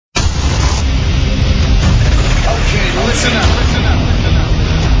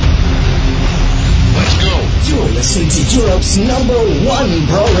listening to Europe's #1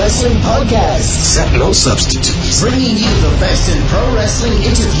 pro wrestling podcast. Accept no substitutes. Bringing you the best in pro wrestling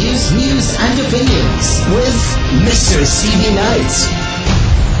interviews, news, and opinions with Mr. Stevie Knight.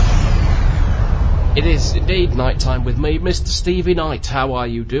 It is indeed night time with me, Mr. Stevie Knight. How are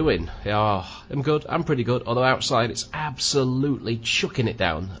you doing? Yeah, I'm good. I'm pretty good. Although outside it's absolutely chucking it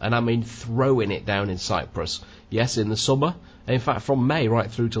down, and I mean throwing it down in Cyprus. Yes, in the summer. In fact, from May right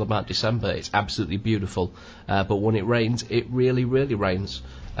through till about December, it's absolutely beautiful. But when it rains, it really, really rains.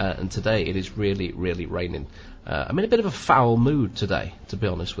 And today it is really, really raining. I'm in a bit of a foul mood today, to be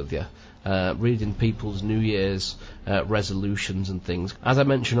honest with you. Reading people's New Year's resolutions and things. As I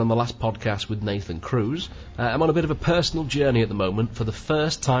mentioned on the last podcast with Nathan Cruz, I'm on a bit of a personal journey at the moment for the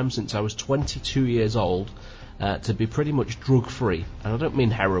first time since I was 22 years old to be pretty much drug-free. And I don't mean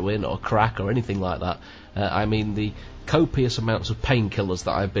heroin or crack or anything like that. I mean the copious amounts of painkillers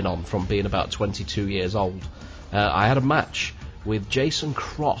that I've been on from being about 22 years old. I had a match with Jason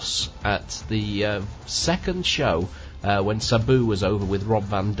Cross at the second show when Sabu was over with Rob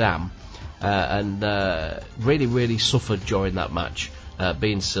Van Dam. And really, really suffered during that match,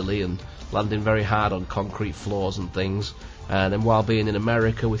 being silly and landing very hard on concrete floors and things. And then while being in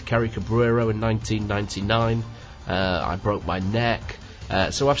America with Kerry Cabrera in 1999, I broke my neck.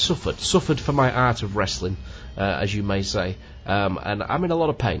 So I've suffered for my art of wrestling, as you may say. And I'm in a lot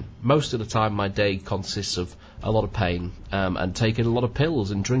of pain. Most of the time my day consists of a lot of pain, and taking a lot of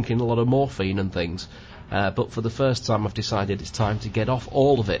pills and drinking a lot of morphine and things. But for the first time I've decided it's time to get off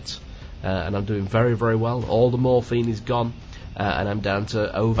all of it. And I'm doing very, very well. All the morphine is gone, and I'm down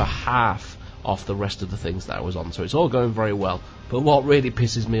to over half off the rest of the things that I was on. So it's all going very well. But what really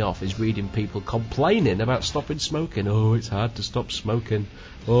pisses me off is reading people complaining about stopping smoking. Oh, it's hard to stop smoking.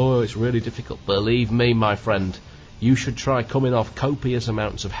 Oh, it's really difficult. Believe me, my friend, you should try coming off copious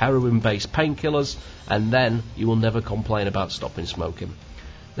amounts of heroin-based painkillers, and then you will never complain about stopping smoking.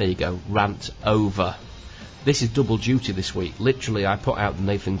 There you go. Rant over. This is double duty this week. Literally, I put out the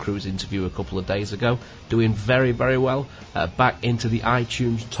Nathan Cruz interview a couple of days ago, doing very, very well, back into the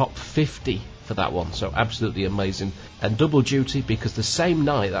iTunes top 50 for that one, so absolutely amazing. And double duty because the same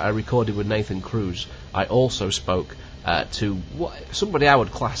night that I recorded with Nathan Cruz, I also spoke to somebody I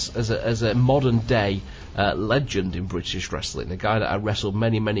would class as a modern day legend in British wrestling, a guy that I wrestled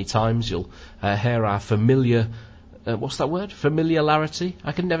many, many times. You'll hear our familiar... what's that word? Familiarity?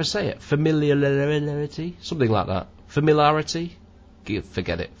 I can never say it. Familiarity? Something like that. Familiarity?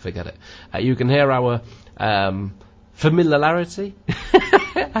 Forget it. You can hear our familiarity.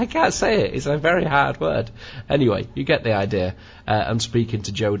 I can't say it. It's a very hard word. Anyway, you get the idea. I'm speaking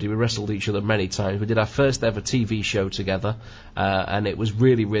to Jodie. We wrestled each other many times. We did our first ever TV show together, and it was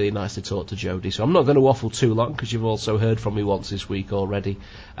really, really nice to talk to Jodie. So I'm not going to waffle too long because you've also heard from me once this week already.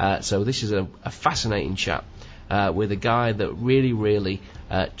 So this is a fascinating chat. With a guy that really, really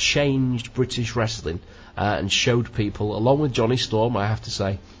changed British wrestling and showed people, along with Johnny Storm, I have to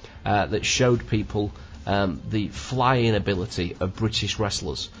say, that showed people the flying ability of British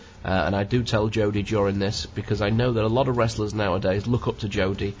wrestlers. And I do tell Jodie during this, because I know that a lot of wrestlers nowadays look up to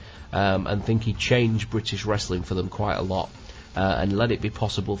Jodie and think he changed British wrestling for them quite a lot. And let it be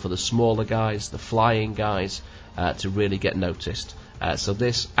possible for the smaller guys, the flying guys, to really get noticed. So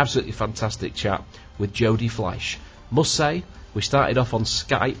this absolutely fantastic chat with Jodie Fleisch. Must say, we started off on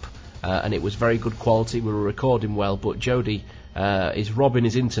Skype, and it was very good quality. We were recording well, but Jodie is robbing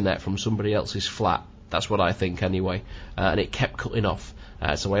his internet from somebody else's flat. That's what I think anyway. And it kept cutting off.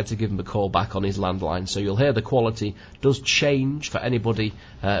 So I had to give him a call back on his landline. So you'll hear the quality does change for anybody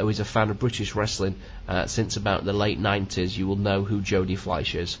who is a fan of British wrestling. Since about the late 90s, you will know who Jodie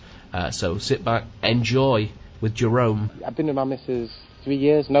Fleisch is. So sit back, enjoy with Jerome. I've been with my missus 3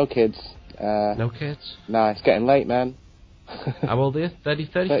 years, no kids. No kids? Nah, it's getting late, man. How old are you? 30,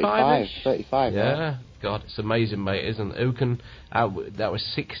 35-ish? 35, yeah. Man. God, it's amazing, mate, isn't it? Who can... that was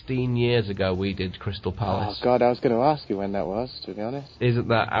 16 years ago we did Crystal Palace. Oh, God, I was going to ask you when that was, to be honest. Isn't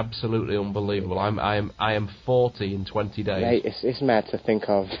that absolutely unbelievable? I am 40 in 20 days. Mate, it's mad to think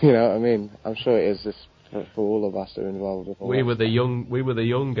of, you know what I mean? I'm sure it is for all of us that are involved. We were the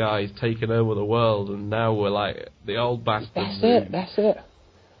young guys taking over the world, and now we're like the old bastards. That's it.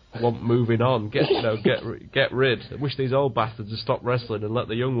 Want moving on, get rid. I wish these old bastards would stop wrestling and let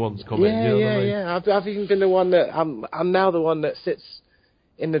the young ones come in. You know what I mean? Yeah. I've even been the one that I'm now the one that sits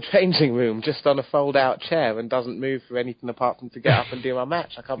in the changing room just on a fold-out chair and doesn't move for anything apart from to get up and do my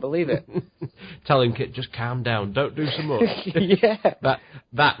match. I can't believe it. Tell him, Kit, just calm down. Don't do so much. Yeah.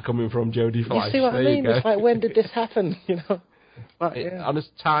 That coming from Jodie Fleisch. You see what I mean? It's like, when did this happen? You know. Honest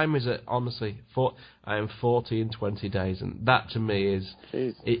time is honestly, I am 40 in 20 days, and that to me is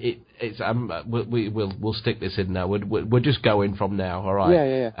it's. We'll stick this in now. We're just going from now. All right.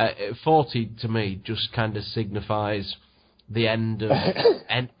 Yeah. 40 to me just kind of signifies the end of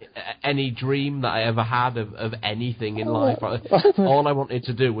any dream that I ever had of anything in life. All I wanted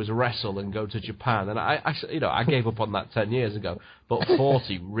to do was wrestle and go to Japan, and I gave up on that 10 years ago. But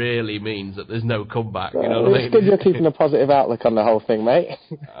 40 really means that there's no comeback. You know what I mean? It's good you're keeping a positive outlook on the whole thing, mate.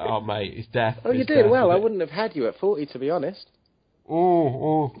 Oh, mate, it's death. Oh, you're doing well. I wouldn't have had you at 40, to be honest.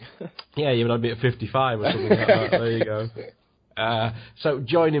 Oh. Yeah, you would have been at 55 or something like that. There you go. So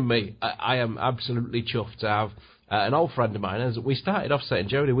joining me, I am absolutely chuffed to have an old friend of mine. As we started off saying,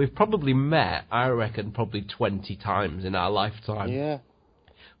 Jodie, we've probably met, I reckon, probably 20 times in our lifetime. Yeah.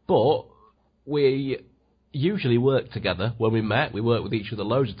 But we usually worked together when we met. We worked with each other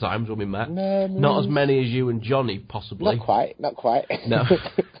loads of times when we met. Not as many as you and Johnny, possibly. Not quite. No.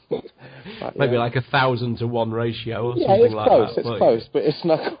 Maybe like 1,000 to 1 ratio or something like that. It's close, but it's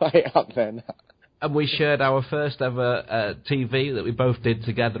not quite up there now. And we shared our first ever TV that we both did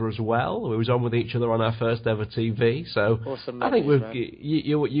together as well. We was on with each other on our first ever TV. So awesome, I think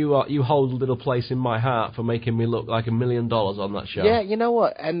you hold a little place in my heart for making me look like $1 million on that show. Yeah, you know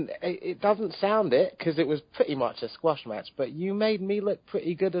what? And it doesn't sound it because it was pretty much a squash match, but you made me look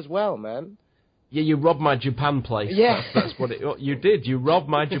pretty good as well, man. Yeah, you robbed my Japan place. Yeah. That's what you did. You robbed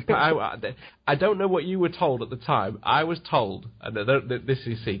my Japan. I don't know what you were told at the time. I was told, and this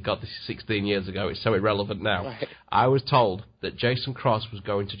is 16 years ago. It's so irrelevant now. Right. I was told that Jason Cross was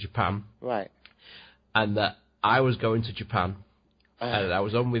going to Japan. Right. And that I was going to Japan. And I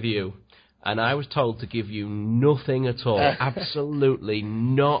was on with you. And I was told to give you nothing at all. Absolutely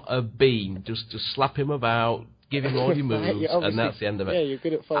not a bean. Just to slap him about, give him all your moves, and that's the end of it. Yeah, you're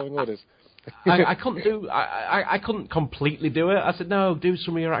good at following orders. I couldn't completely do it. I said, no, do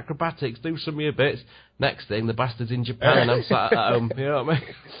some of your acrobatics, do some of your bits. Next thing, the bastard's in Japan and I'm sat at home. You know what I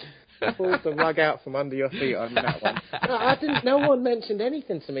mean? Pull the rug out from under your feet on that one. No one mentioned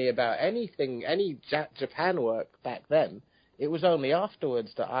anything to me about any Japan work back then. It was only afterwards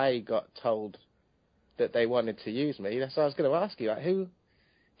that I got told that they wanted to use me. That's what I was going to ask you. Like, who?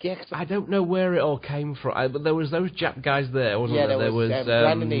 Yeah, I don't know where it all came from. But there was those Jap guys there, wasn't there? There was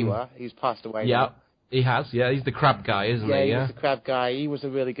Brandon Iwa, who's passed away now. He has. Yeah, he's the crab guy, isn't he? Yeah, he's the crab guy. He was a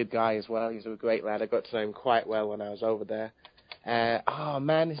really good guy as well. He was a great lad. I got to know him quite well when I was over there. Oh,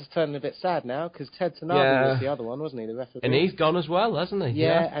 man, this is turning a bit sad now, because Ted Tanabe was the other one, wasn't he, the referee? And he's gone as well, hasn't he?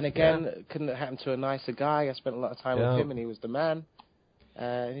 Yeah, and again, couldn't have happened to a nicer guy. I spent a lot of time with him, and he was the man.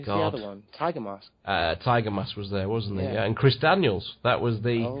 Who's the other one? Tiger Mask. Tiger Mask was there, wasn't he? Yeah. And Chris Daniels. That was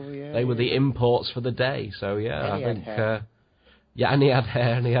they were the imports for the day. So yeah, I think. And he had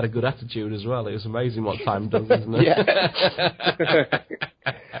hair, and he had a good attitude as well. It was amazing what time does, isn't it? Yeah.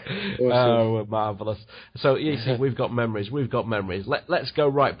 Oh, marvellous. So you see, we've got memories. Let's go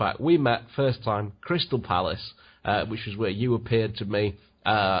right back. We met first time Crystal Palace, which was where you appeared to me.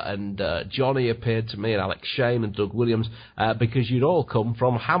 And Johnny appeared to me, and Alex Shane and Doug Williams, because you'd all come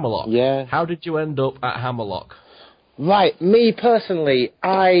from Hammerlock. Yeah. How did you end up at Hammerlock? Right, me personally,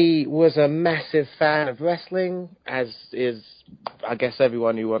 I was a massive fan of wrestling, as is, I guess,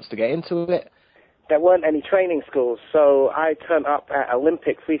 everyone who wants to get into it. There weren't any training schools, so I turned up at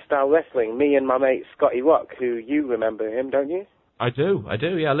Olympic Freestyle Wrestling, me and my mate Scotty Rock, who you remember him, don't you? I do,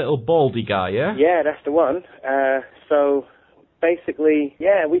 yeah, little baldy guy, yeah? Yeah, that's the one. So basically,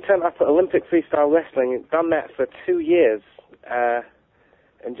 yeah, we turned up at Olympic Freestyle Wrestling and done that for 2 years,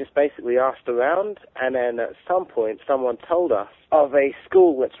 and just basically asked around, and then at some point someone told us of a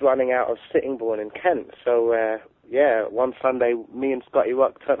school that's running out of Sittingbourne in Kent. So, yeah, one Sunday, me and Scotty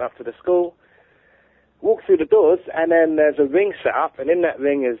Rock turned up to the school, walked through the doors, and then there's a ring set up, and in that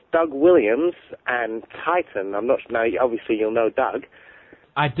ring is Doug Williams and Titan. I'm not sure, now, obviously you'll know Doug.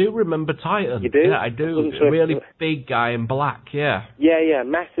 I do remember Titan. You do? Yeah, I do. A really big guy in black, yeah. Yeah,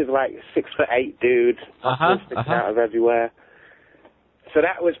 massive, like, 6'8" dude, sticking out of everywhere. So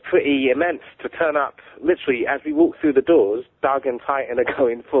that was pretty immense to turn up, literally, as we walked through the doors, Doug and Titan are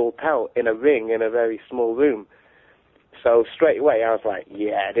going full pelt in a ring in a very small room. So straight away I was like,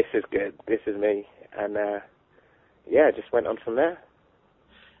 yeah, this is good, this is me. And, yeah, just went on from there.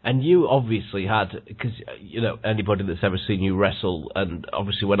 And you obviously had, because, you know, anybody that's ever seen you wrestle, and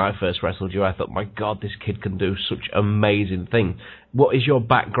obviously when I first wrestled you, I thought, my God, this kid can do such amazing things. What is your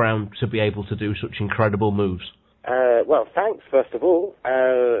background to be able to do such incredible moves? Well, thanks, first of all.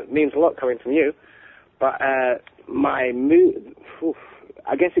 Means a lot coming from you. But my move,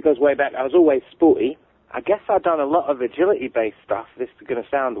 I guess it goes way back. I was always sporty. I guess I've done a lot of agility-based stuff, this is going to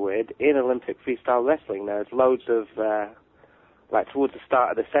sound weird, in Olympic freestyle wrestling. There's loads of like towards the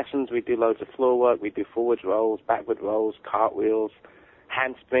start of the sessions, we do loads of floor work. We do forward rolls, backward rolls, cartwheels,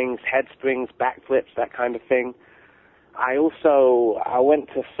 handsprings, head springs, backflips, that kind of thing. I went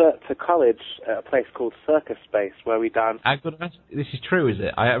to college at a place called Circus Space where we done... This is true, is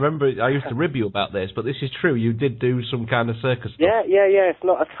it? I remember I used to rib you about this, but this is true. You did do some kind of circus stuff. Yeah. It's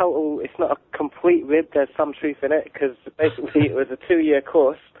not a complete rib. There's some truth in it, because basically it was a 2-year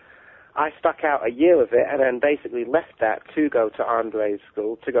course. I stuck out a year of it and then basically left that to go to Andre's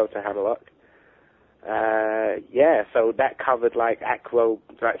school, to go to Hammerlock. So that covered like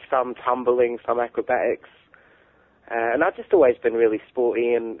some tumbling, some acrobatics. And I've just always been really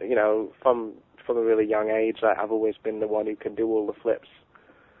sporty, and, you know, from a really young age, I've always been the one who can do all the flips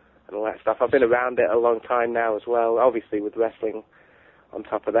and all that stuff. I've been around it a long time now as well, obviously with wrestling on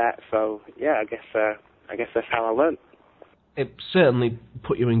top of that. So, yeah, I guess that's how I learned. It certainly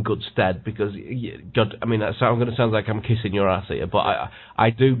put you in good stead, because, God, I mean, I'm going to sound like I'm kissing your ass here, but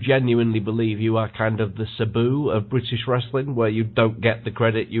I do genuinely believe you are kind of the Sabu of British wrestling, where you don't get the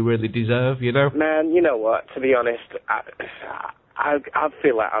credit you really deserve, you know? Man, you know what, to be honest, I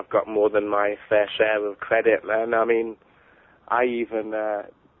feel like I've got more than my fair share of credit, man. I mean, I even,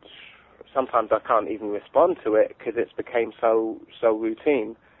 sometimes I can't even respond to it, because it's became so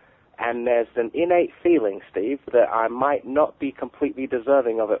routine. And there's an innate feeling, Steve, that I might not be completely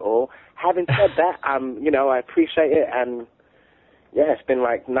deserving of it all. Having said that, I appreciate it, and yeah, it's been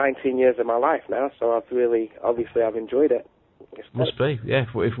like 19 years of my life now, so I've enjoyed it. Must be, yeah.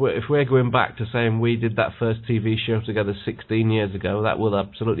 If we're going back to saying we did that first TV show together 16 years ago, that will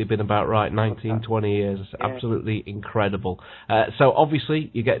absolutely been about right. 19, 20 years, absolutely incredible. So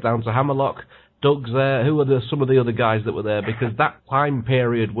obviously you get down to Hammerlock. Doug's there. Who are some of the other guys that were there? Because that time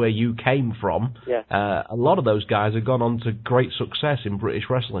period where you came from, a lot of those guys have gone on to great success in British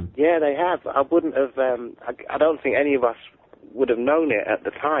wrestling. Yeah, they have. I wouldn't have. I don't think any of us would have known it at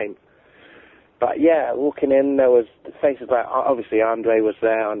the time. But yeah, walking in, there was faces like, obviously Andre was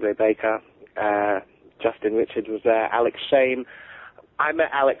there, Andre Baker, Justin Richards was there, Alex Shane. I met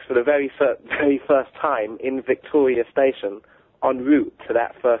Alex for the very first time in Victoria Station en route to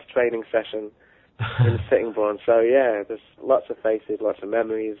that first training session in Sittingbourne. So yeah, there's lots of faces, lots of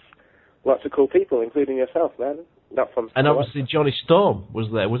memories, lots of cool people, including yourself, man. And obviously Johnny Storm was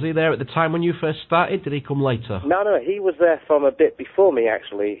there. Was he there at the time when you first started? Did he come later? No, he was there from a bit before me,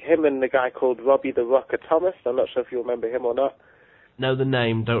 actually. Him and the guy called Robbie the Rocker Thomas. I'm not sure if you remember him or not. Know the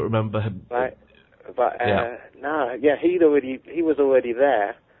name, don't remember him. Right. But, he was already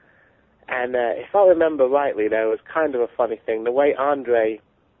there. And if I remember rightly, there was kind of a funny thing. The way Andre,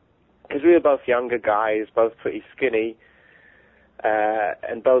 because we were both younger guys, both pretty skinny,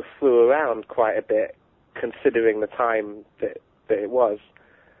 and both flew around quite a bit, considering the time that it was.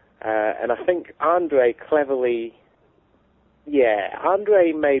 And I think Andre cleverly,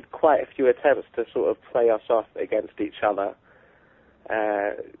 Andre made quite a few attempts to sort of play us off against each other.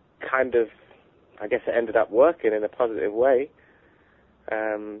 I guess it ended up working in a positive way.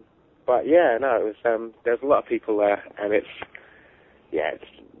 But yeah, no, it was, there's a lot of people there, and it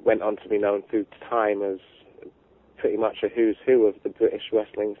went on to be known through time as pretty much a who's who of the British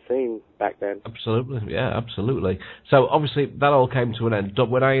wrestling scene back then. Absolutely, yeah, absolutely. So obviously that all came to an end.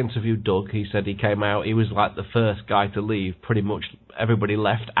 When I interviewed Doug, he said he came out, he was like the first guy to leave. Pretty much everybody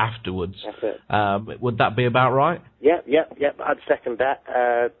left afterwards. That's it. Would that be about right? Yep, I'd second that.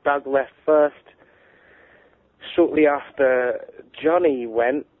 Doug left first. Shortly after Johnny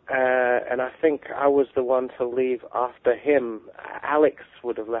went, and I think I was the one to leave after him. Alex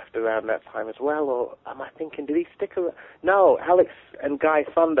would have left around that time as well, or am I thinking, did he stick around? No, Alex and Guy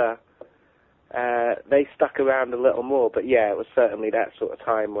Thunder, they stuck around a little more, but yeah, it was certainly that sort of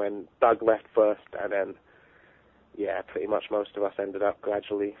time when Doug left first, and then, pretty much most of us ended up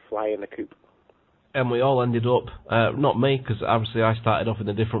gradually flying the coop. And we all ended up, not me, because obviously I started off in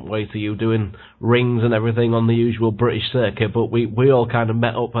a different way to you, doing rings and everything on the usual British circuit, but we all kind of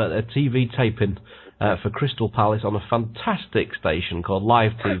met up at a TV taping for Crystal Palace on a fantastic station called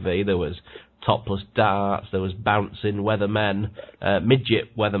Live TV. There was topless darts, there was bouncing weathermen,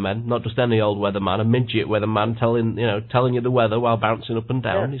 midget weathermen, not just any old weatherman, a midget weatherman telling you the weather while bouncing up and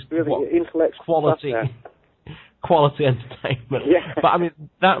down. It's really intellectual quality. Quality entertainment. Yeah. But I mean,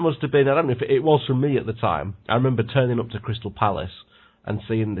 that must have been, I don't know if it was from me at the time. I remember turning up to Crystal Palace and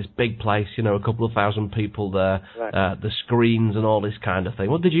seeing this big place, a couple of thousand people there, right. The screens and all this kind of thing.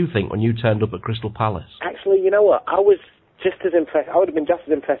 What did you think when you turned up at Crystal Palace? Actually, you know what? I was just as impressed. I would have been just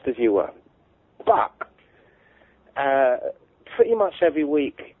as impressed as you were. But pretty much every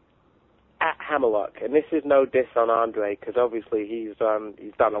week at Hammerlock, and this is no diss on Andre, because obviously he's done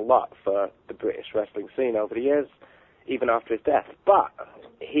a lot for the British wrestling scene over the years. even after his death. But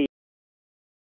he